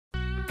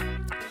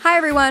Hi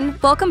everyone,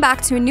 welcome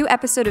back to a new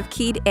episode of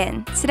Keyed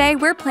In. Today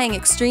we're playing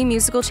Extreme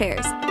Musical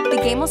Chairs. The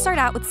game will start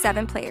out with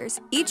 7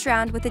 players, each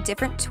round with a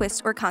different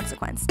twist or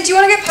consequence. Do you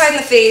want to get pied in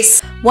the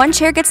face? One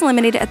chair gets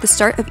eliminated at the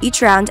start of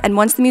each round, and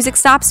once the music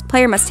stops,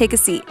 player must take a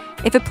seat.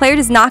 If a player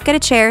does not get a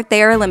chair,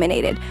 they are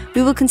eliminated.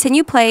 We will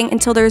continue playing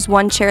until there is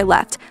 1 chair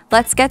left.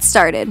 Let's get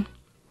started.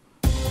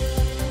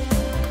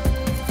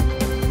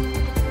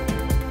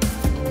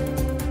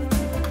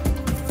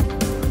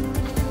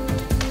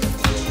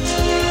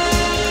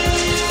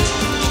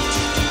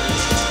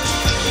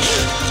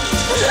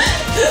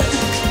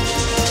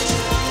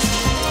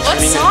 What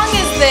song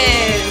is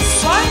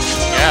this? What?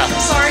 Yeah. I'm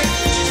sorry.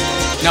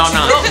 No, I'm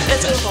not. No, it's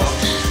beautiful.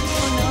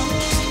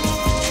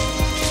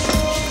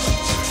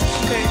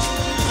 Okay.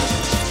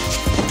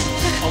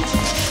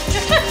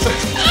 Okay. Cut.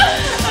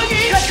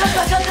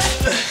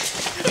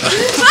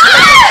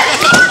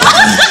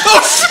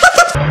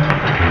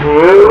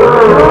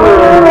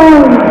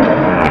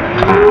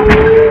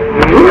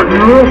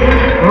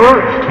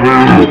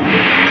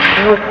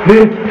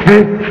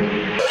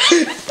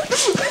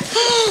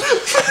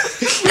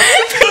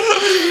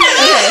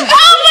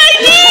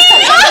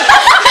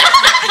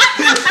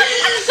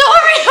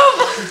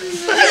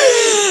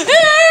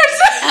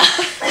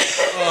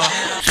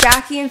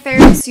 Jackie and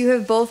Ferris, you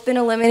have both been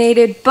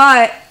eliminated,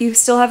 but you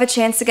still have a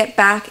chance to get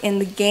back in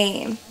the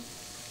game.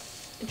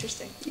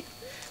 Interesting.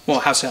 Well,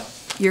 how so?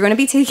 You're going to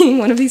be taking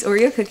one of these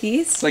Oreo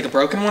cookies, Like a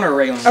broken one or a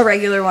regular one? a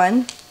regular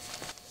one.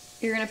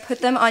 You're going to put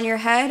them on your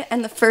head,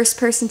 and the first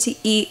person to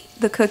eat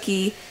the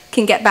cookie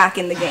can get back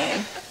in the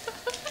game.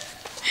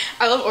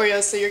 I love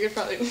Oreos, so you're gonna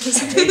probably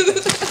listen.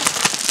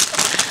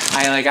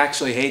 I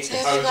actually hate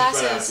this.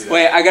 Glasses.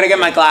 Wait, I gotta get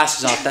my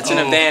glasses off. That's an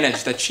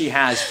advantage that she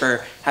has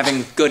for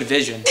having good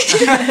vision.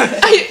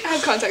 I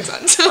have contacts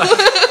on, so.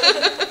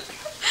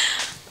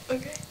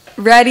 Okay.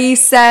 Ready,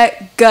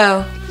 set,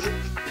 go.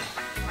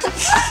 I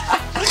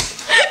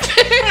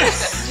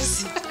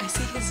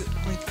see his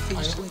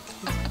facial.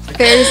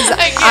 Ferris's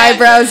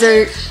eyebrows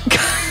are...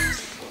 Give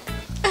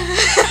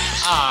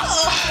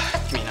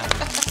me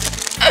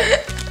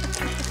that.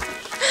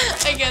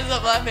 I can't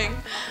stop laughing.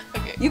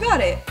 Okay. You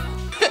got it.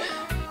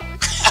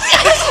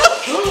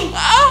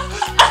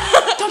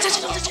 Don't touch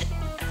it.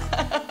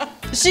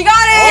 She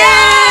got it!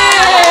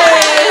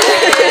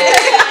 Yay!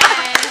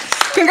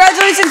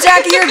 Congratulations,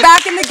 Jackie, you're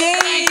back in the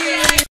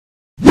game.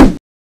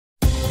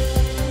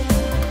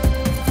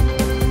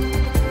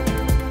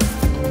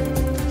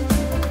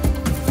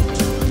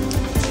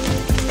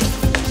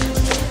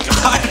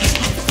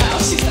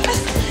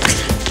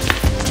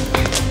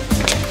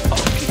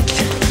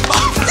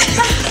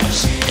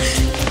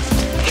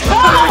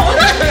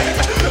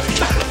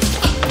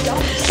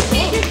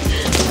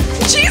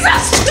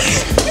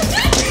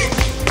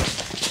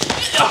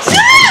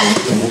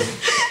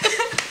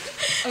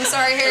 I'm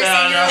sorry,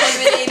 Harrison, you're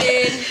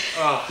eliminated.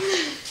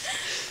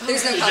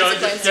 There's no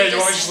consequence. Yeah, you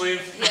want me to just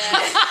leave?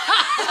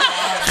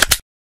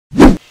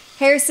 Yeah.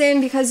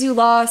 Harrison, because you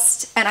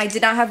lost and I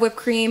did not have whipped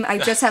cream, I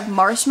just have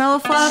marshmallow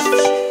fluff.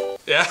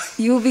 Yeah?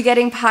 You will be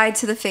getting pied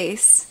to the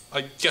face.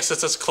 I guess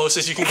that's as close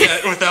as you can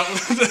get without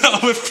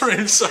whipped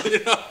cream, so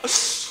you know.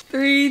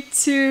 3,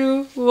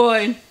 2,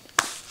 1.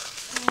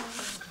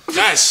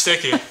 That's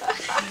sticky.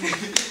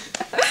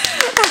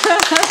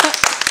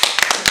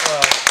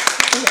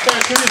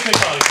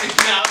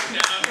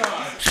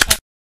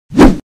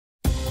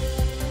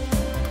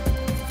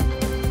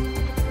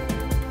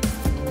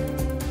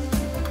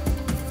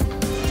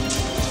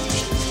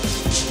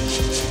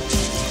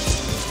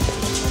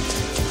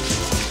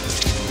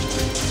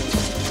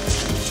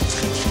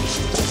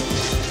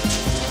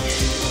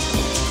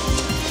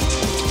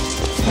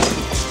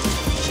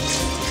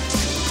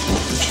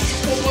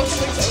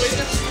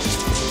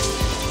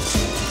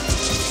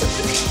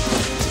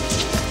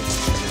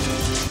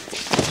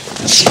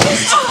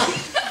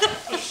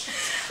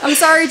 I'm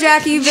sorry,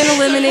 Jackie, you've been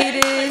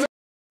eliminated.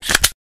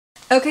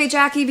 Okay,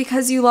 Jackie,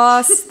 because you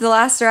lost the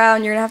last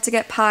round, you're gonna have to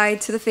get pied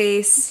to the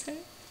face.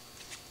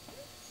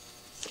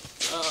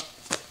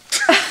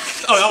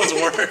 Oh, that was a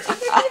word.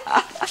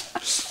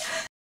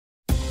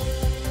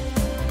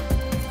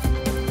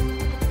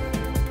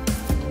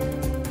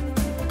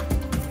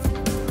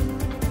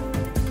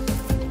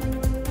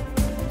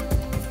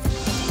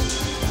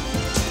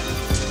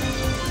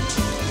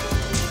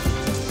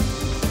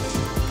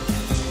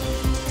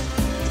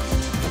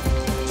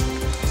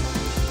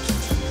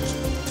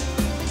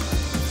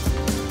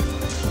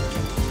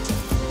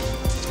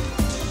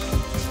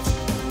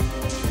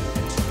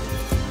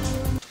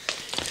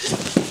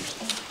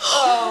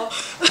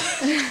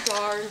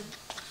 Darn.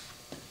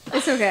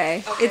 It's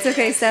okay. It's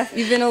okay, Steph.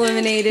 You've been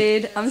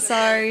eliminated. I'm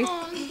sorry.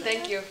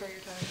 Thank you for your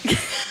time.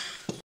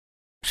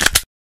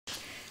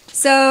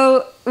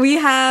 So we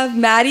have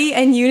Maddie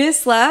and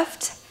Eunice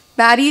left.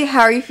 Maddie,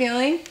 how are you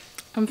feeling?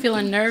 I'm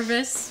feeling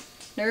nervous.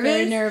 Nervous?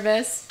 Very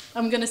nervous.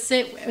 I'm gonna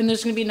sit and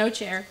there's gonna be no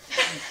chair.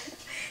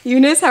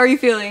 Eunice, how are you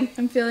feeling?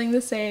 I'm feeling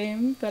the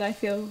same, but I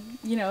feel,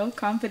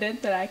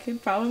 confident that I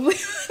could probably,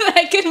 that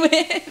I could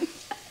win.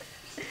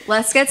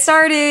 Let's get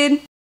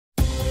started.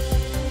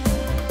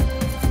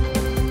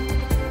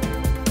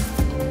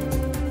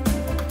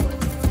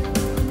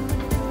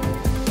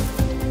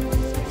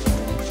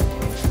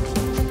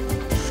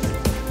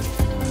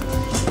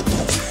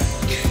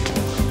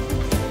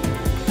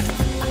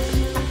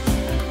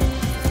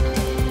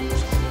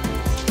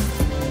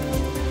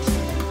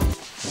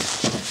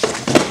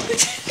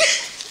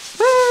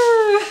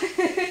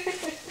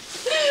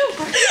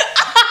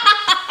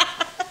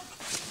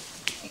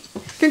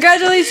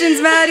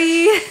 Congratulations,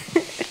 Maddie.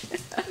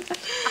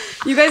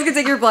 You guys can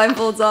take your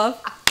blindfolds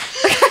off.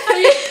 Are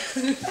you?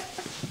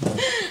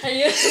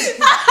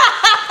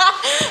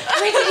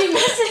 Wait, did you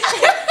miss it?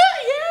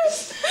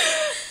 Yes.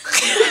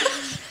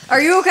 Are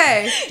you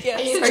okay?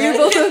 Yes. Are you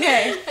both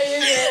okay?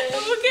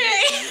 I'm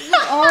okay.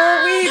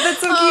 Oh, wait,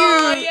 that's so cute.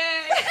 Oh,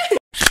 yay.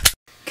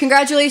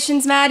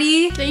 Congratulations,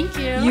 Maddie. Thank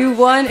you. You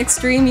won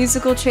Extreme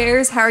Musical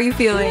Chairs. How are you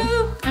feeling?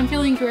 I'm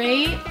feeling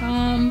great.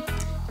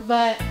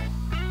 But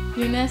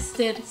Eunice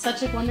did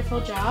such a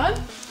wonderful job.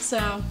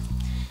 So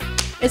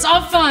it's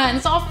all fun.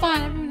 It's all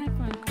fun. Everyone had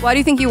fun. Why do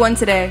you think you won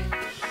today?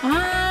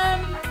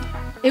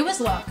 It was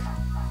luck.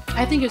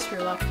 I think it was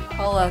pure luck.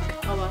 All luck.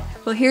 All luck.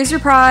 Well, here's your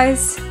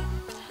prize.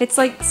 It's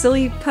like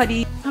silly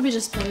putty. Probably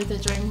just play with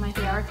it during my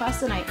 3-hour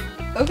class tonight.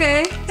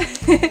 Okay.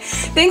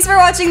 Thanks for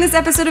watching this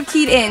episode of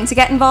Keyed In. To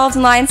get involved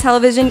in Lions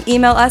Television,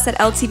 email us at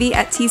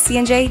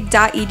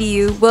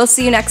ltv@tcnj.edu. We'll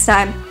see you next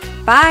time.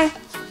 Bye.